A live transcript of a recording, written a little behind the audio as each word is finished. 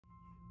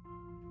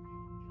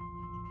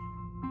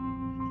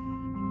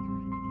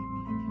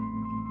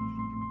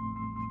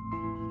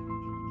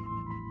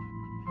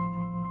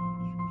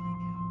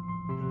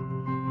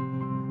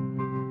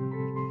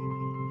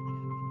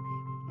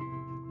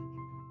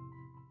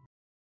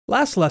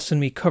Last lesson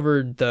we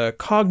covered the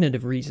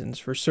cognitive reasons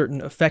for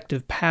certain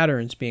effective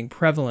patterns being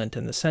prevalent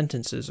in the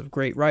sentences of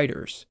great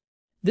writers.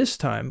 This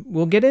time,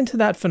 we'll get into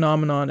that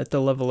phenomenon at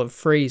the level of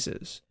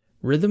phrases,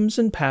 rhythms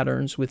and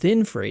patterns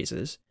within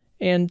phrases,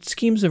 and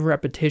schemes of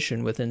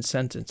repetition within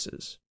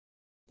sentences.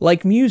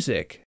 Like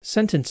music,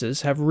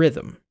 sentences have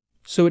rhythm,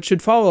 so it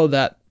should follow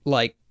that,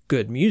 like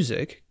good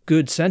music,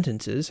 good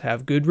sentences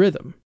have good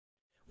rhythm.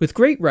 With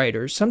great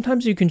writers,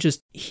 sometimes you can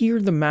just hear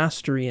the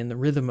mastery in the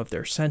rhythm of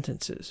their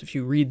sentences if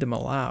you read them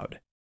aloud.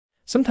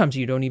 Sometimes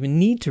you don't even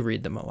need to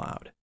read them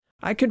aloud.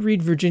 I could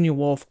read Virginia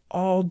Woolf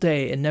all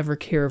day and never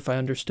care if I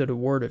understood a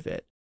word of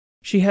it.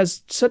 She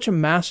has such a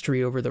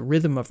mastery over the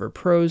rhythm of her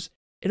prose,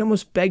 it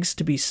almost begs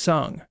to be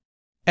sung.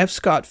 F.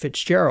 Scott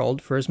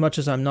Fitzgerald, for as much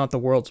as I'm not the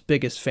world's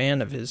biggest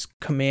fan of his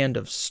command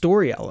of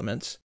story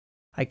elements,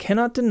 I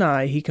cannot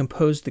deny he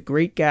composed The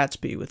Great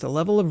Gatsby with a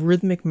level of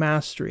rhythmic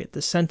mastery at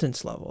the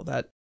sentence level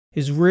that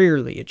is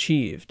rarely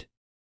achieved.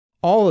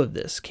 All of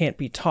this can't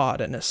be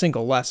taught in a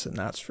single lesson,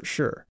 that's for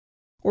sure,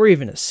 or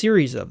even a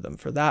series of them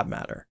for that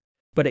matter,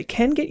 but it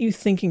can get you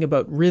thinking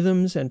about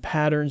rhythms and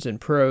patterns in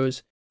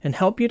prose and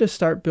help you to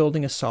start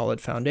building a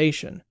solid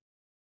foundation.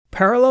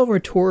 Parallel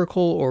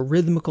rhetorical or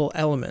rhythmical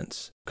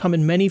elements come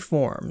in many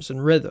forms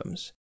and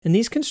rhythms, and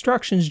these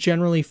constructions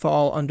generally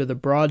fall under the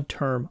broad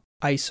term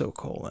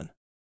isocolon.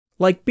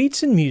 Like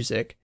beats in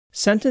music,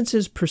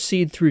 sentences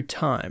proceed through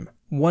time,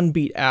 one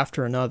beat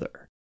after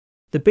another.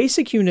 The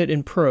basic unit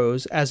in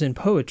prose, as in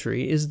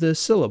poetry, is the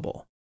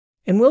syllable.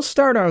 And we'll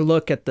start our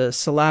look at the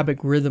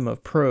syllabic rhythm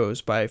of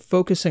prose by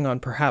focusing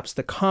on perhaps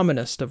the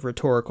commonest of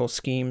rhetorical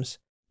schemes,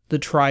 the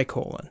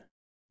tricolon.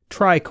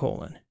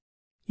 Tricolon.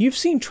 You've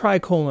seen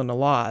tricolon a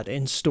lot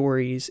in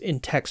stories, in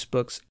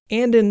textbooks,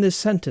 and in this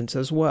sentence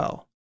as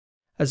well.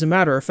 As a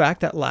matter of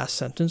fact, that last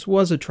sentence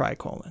was a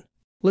tricolon.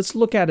 Let's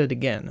look at it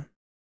again.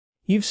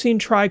 You've seen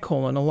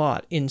tricolon a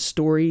lot in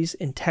stories,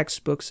 in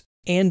textbooks,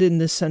 and in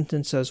this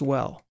sentence as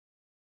well.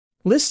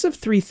 Lists of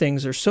three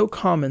things are so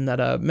common that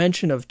a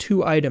mention of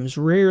two items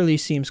rarely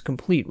seems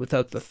complete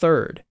without the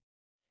third.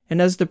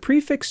 And as the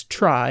prefix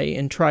tri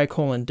in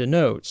tricolon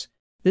denotes,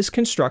 this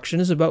construction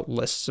is about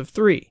lists of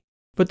three.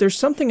 But there's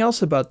something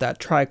else about that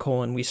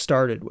tricolon we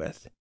started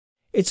with.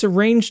 It's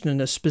arranged in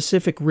a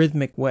specific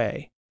rhythmic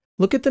way.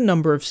 Look at the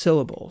number of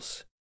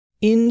syllables.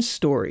 In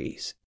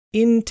stories,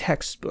 in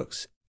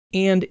textbooks,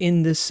 and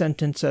in this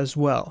sentence as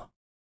well.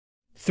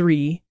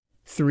 3,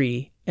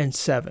 3, and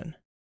 7.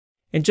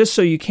 And just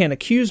so you can't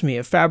accuse me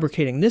of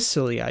fabricating this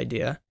silly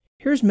idea,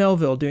 here's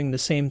Melville doing the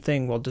same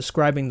thing while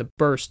describing the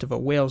burst of a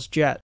whale's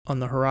jet on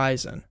the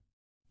horizon.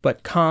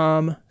 But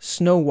calm,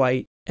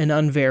 snow-white, and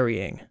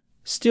unvarying,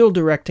 still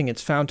directing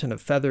its fountain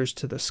of feathers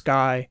to the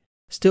sky,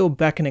 still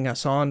beckoning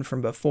us on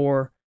from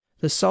before,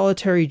 the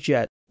solitary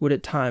jet would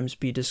at times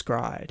be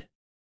descried.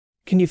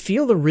 Can you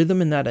feel the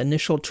rhythm in that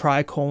initial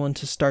tricolon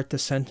to start the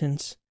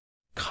sentence?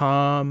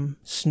 Calm,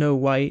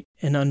 snow-white,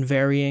 and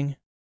unvarying.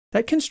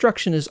 That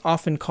construction is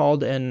often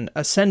called an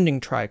ascending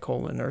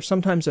tricolon, or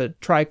sometimes a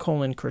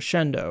tricolon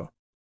crescendo.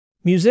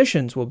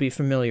 Musicians will be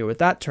familiar with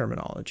that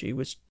terminology,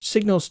 which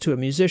signals to a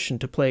musician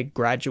to play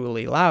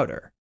gradually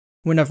louder.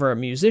 Whenever a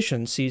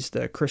musician sees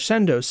the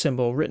crescendo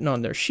symbol written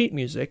on their sheet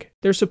music,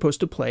 they're supposed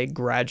to play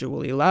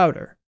gradually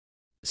louder.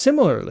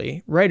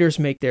 Similarly, writers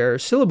make their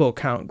syllable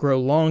count grow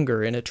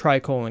longer in a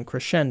tricolon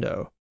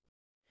crescendo.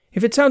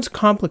 If it sounds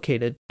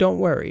complicated, don't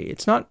worry,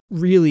 it's not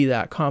really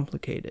that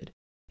complicated.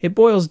 It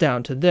boils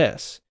down to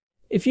this.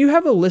 If you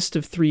have a list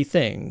of three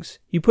things,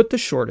 you put the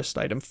shortest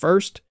item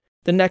first,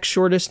 the next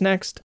shortest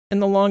next,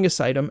 and the longest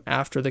item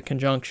after the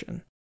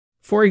conjunction.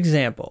 For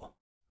example,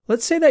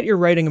 let's say that you're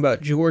writing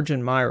about George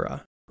and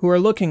Myra, who are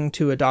looking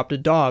to adopt a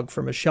dog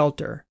from a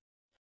shelter.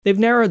 They've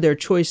narrowed their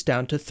choice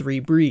down to 3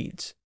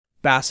 breeds: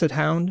 Basset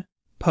Hound,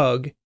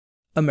 Pug,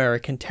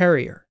 American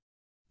Terrier.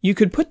 You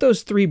could put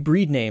those 3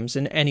 breed names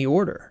in any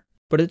order,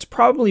 but it's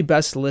probably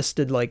best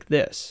listed like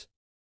this.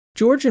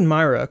 George and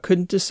Myra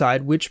couldn't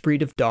decide which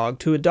breed of dog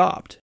to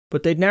adopt,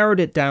 but they'd narrowed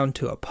it down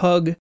to a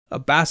pug, a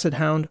basset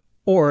hound,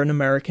 or an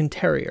American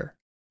Terrier.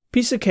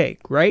 Piece of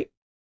cake, right?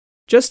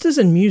 Just as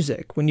in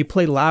music, when you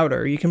play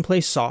louder, you can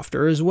play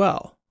softer as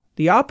well.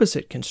 The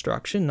opposite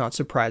construction, not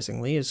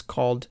surprisingly, is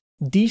called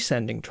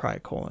descending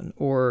tricolon,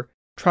 or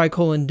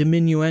tricolon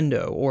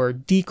diminuendo, or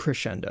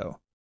decrescendo.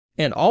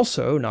 And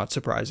also, not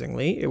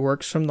surprisingly, it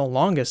works from the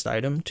longest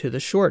item to the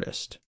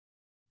shortest.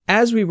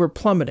 As we were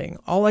plummeting,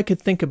 all I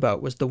could think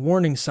about was the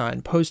warning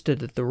sign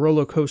posted at the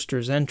roller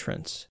coaster's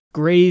entrance: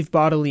 grave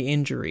bodily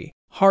injury,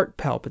 heart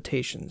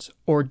palpitations,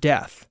 or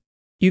death.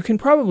 You can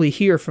probably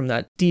hear from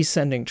that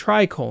descending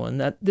tricolon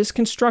that this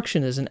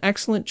construction is an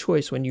excellent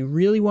choice when you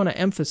really want to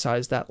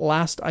emphasize that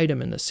last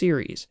item in the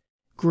series: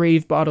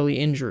 grave bodily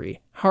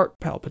injury, heart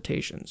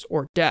palpitations,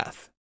 or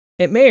death.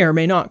 It may or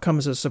may not come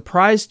as a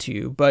surprise to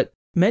you, but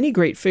many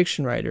great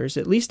fiction writers,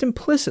 at least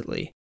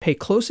implicitly, pay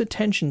close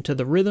attention to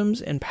the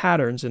rhythms and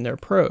patterns in their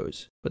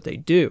prose, but they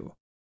do.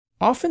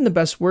 Often the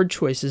best word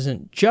choice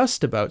isn't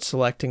just about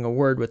selecting a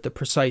word with the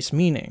precise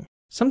meaning.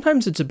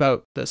 Sometimes it's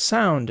about the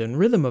sound and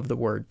rhythm of the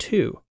word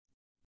too.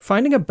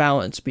 Finding a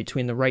balance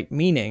between the right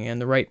meaning and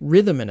the right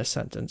rhythm in a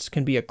sentence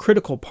can be a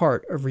critical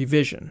part of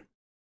revision.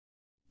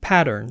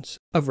 Patterns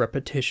of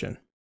repetition.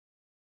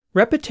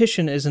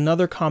 Repetition is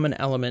another common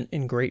element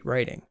in great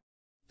writing.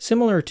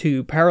 Similar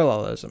to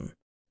parallelism,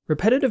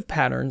 repetitive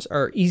patterns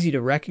are easy to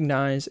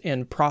recognize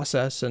and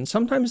process, and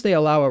sometimes they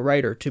allow a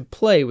writer to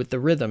play with the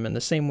rhythm in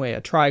the same way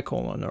a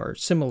tricolon or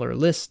similar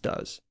list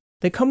does.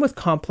 They come with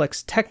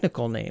complex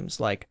technical names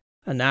like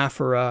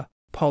anaphora,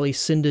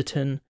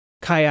 polysyndeton,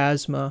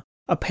 chiasma,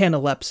 a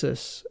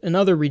panalepsis, and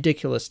other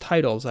ridiculous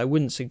titles I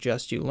wouldn't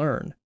suggest you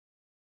learn.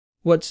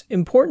 What's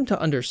important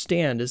to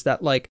understand is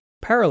that, like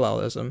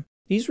parallelism,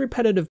 these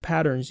repetitive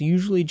patterns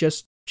usually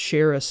just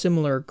share a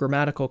similar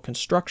grammatical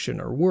construction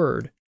or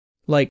word,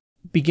 like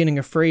beginning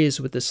a phrase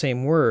with the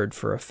same word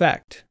for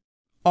effect.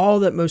 All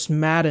that most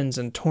maddens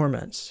and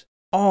torments,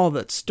 all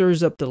that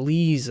stirs up the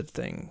lees of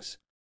things,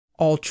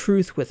 all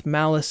truth with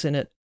malice in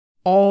it,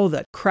 all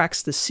that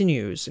cracks the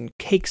sinews and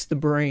cakes the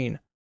brain,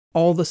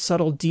 all the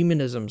subtle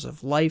demonisms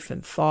of life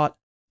and thought,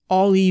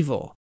 all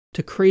evil,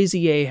 to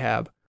crazy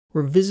Ahab,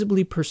 were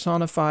visibly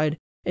personified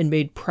and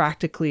made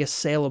practically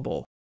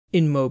assailable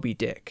in Moby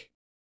Dick.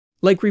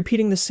 Like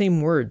repeating the same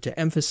word to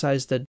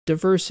emphasize the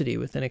diversity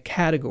within a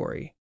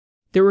category.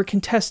 There were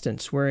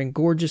contestants wearing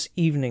gorgeous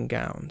evening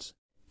gowns,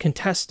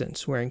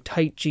 contestants wearing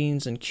tight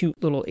jeans and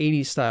cute little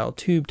 80s-style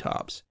tube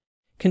tops,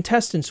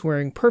 contestants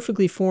wearing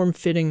perfectly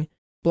form-fitting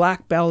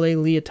black ballet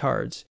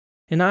leotards,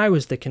 and I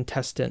was the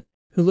contestant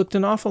who looked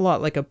an awful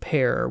lot like a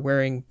pear,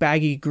 wearing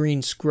baggy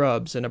green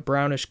scrubs and a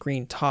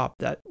brownish-green top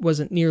that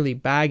wasn't nearly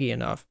baggy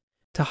enough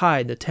to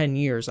hide the 10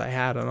 years I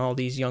had on all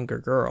these younger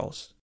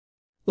girls.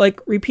 Like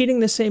repeating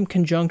the same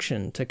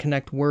conjunction to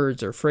connect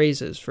words or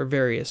phrases for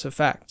various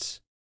effects.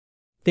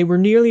 They were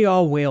nearly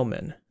all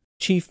whalemen,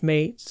 chief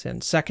mates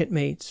and second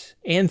mates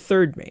and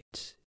third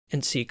mates,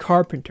 and sea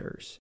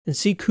carpenters, and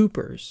sea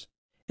coopers,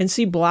 and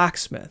sea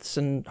blacksmiths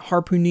and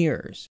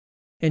harpooneers,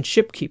 and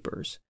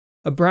shipkeepers,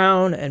 a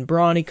brown and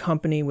brawny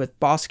company with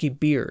bosky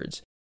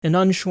beards, an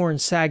unshorn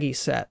saggy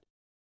set,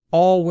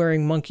 all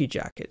wearing monkey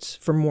jackets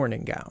for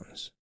morning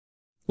gowns.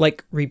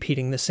 Like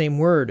repeating the same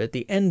word at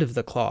the end of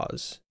the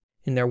clause.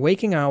 In their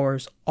waking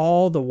hours,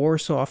 all the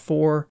Warsaw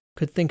Four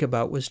could think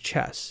about was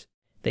chess.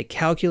 They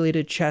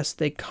calculated chess,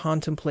 they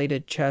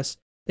contemplated chess,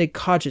 they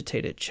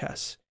cogitated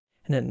chess,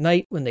 and at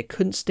night when they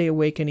couldn't stay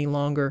awake any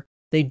longer,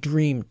 they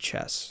dreamed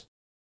chess.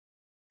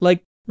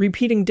 Like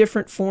repeating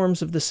different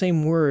forms of the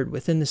same word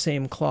within the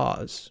same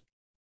clause.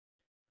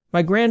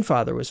 My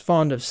grandfather was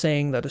fond of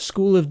saying that a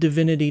school of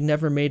divinity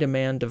never made a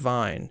man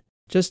divine,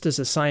 just as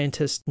a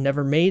scientist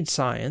never made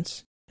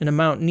science, and a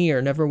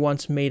mountaineer never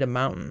once made a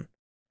mountain.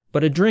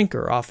 But a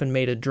drinker often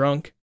made a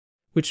drunk,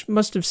 which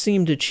must have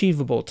seemed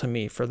achievable to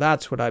me, for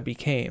that's what I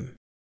became.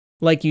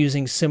 Like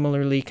using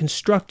similarly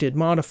constructed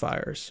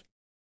modifiers.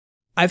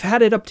 I've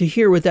had it up to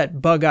here with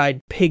that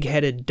bug-eyed,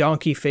 pig-headed,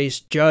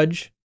 donkey-faced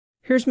judge.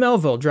 Here's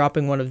Melville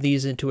dropping one of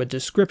these into a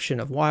description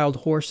of wild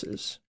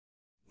horses.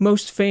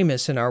 Most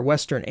famous in our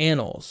Western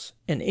annals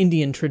and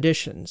Indian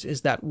traditions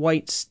is that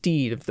white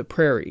steed of the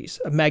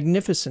prairies, a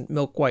magnificent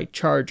milk-white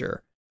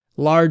charger,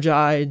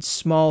 large-eyed,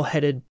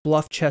 small-headed,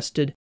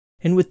 bluff-chested,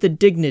 and with the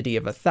dignity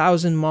of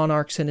 1,000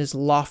 monarchs in his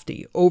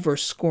lofty,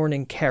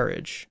 over-scorning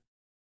carriage.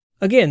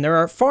 Again, there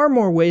are far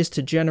more ways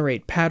to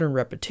generate pattern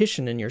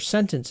repetition in your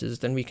sentences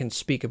than we can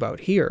speak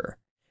about here.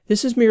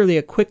 This is merely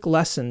a quick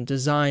lesson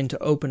designed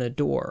to open a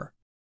door.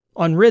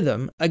 On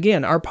rhythm,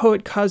 again, our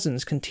poet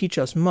cousins can teach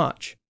us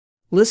much.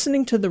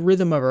 Listening to the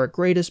rhythm of our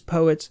greatest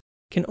poets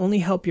can only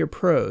help your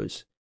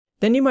prose.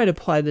 Then you might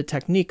apply the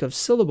technique of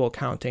syllable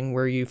counting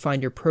where you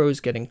find your prose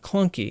getting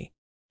clunky.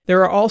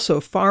 There are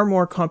also far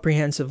more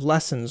comprehensive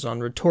lessons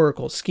on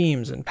rhetorical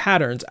schemes and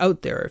patterns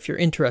out there if you're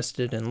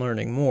interested in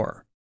learning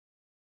more.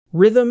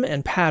 Rhythm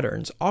and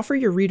patterns offer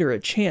your reader a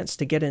chance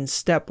to get in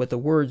step with the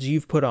words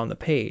you've put on the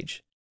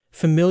page.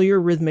 Familiar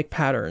rhythmic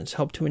patterns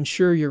help to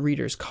ensure your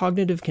reader's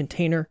cognitive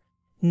container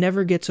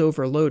never gets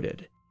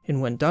overloaded,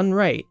 and when done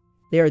right,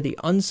 they are the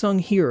unsung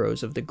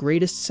heroes of the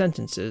greatest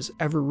sentences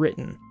ever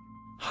written,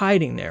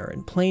 hiding there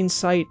in plain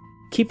sight,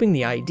 keeping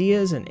the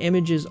ideas and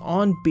images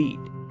on beat,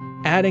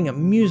 adding a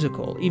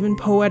musical, even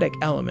poetic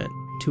element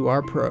to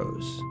our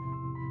prose.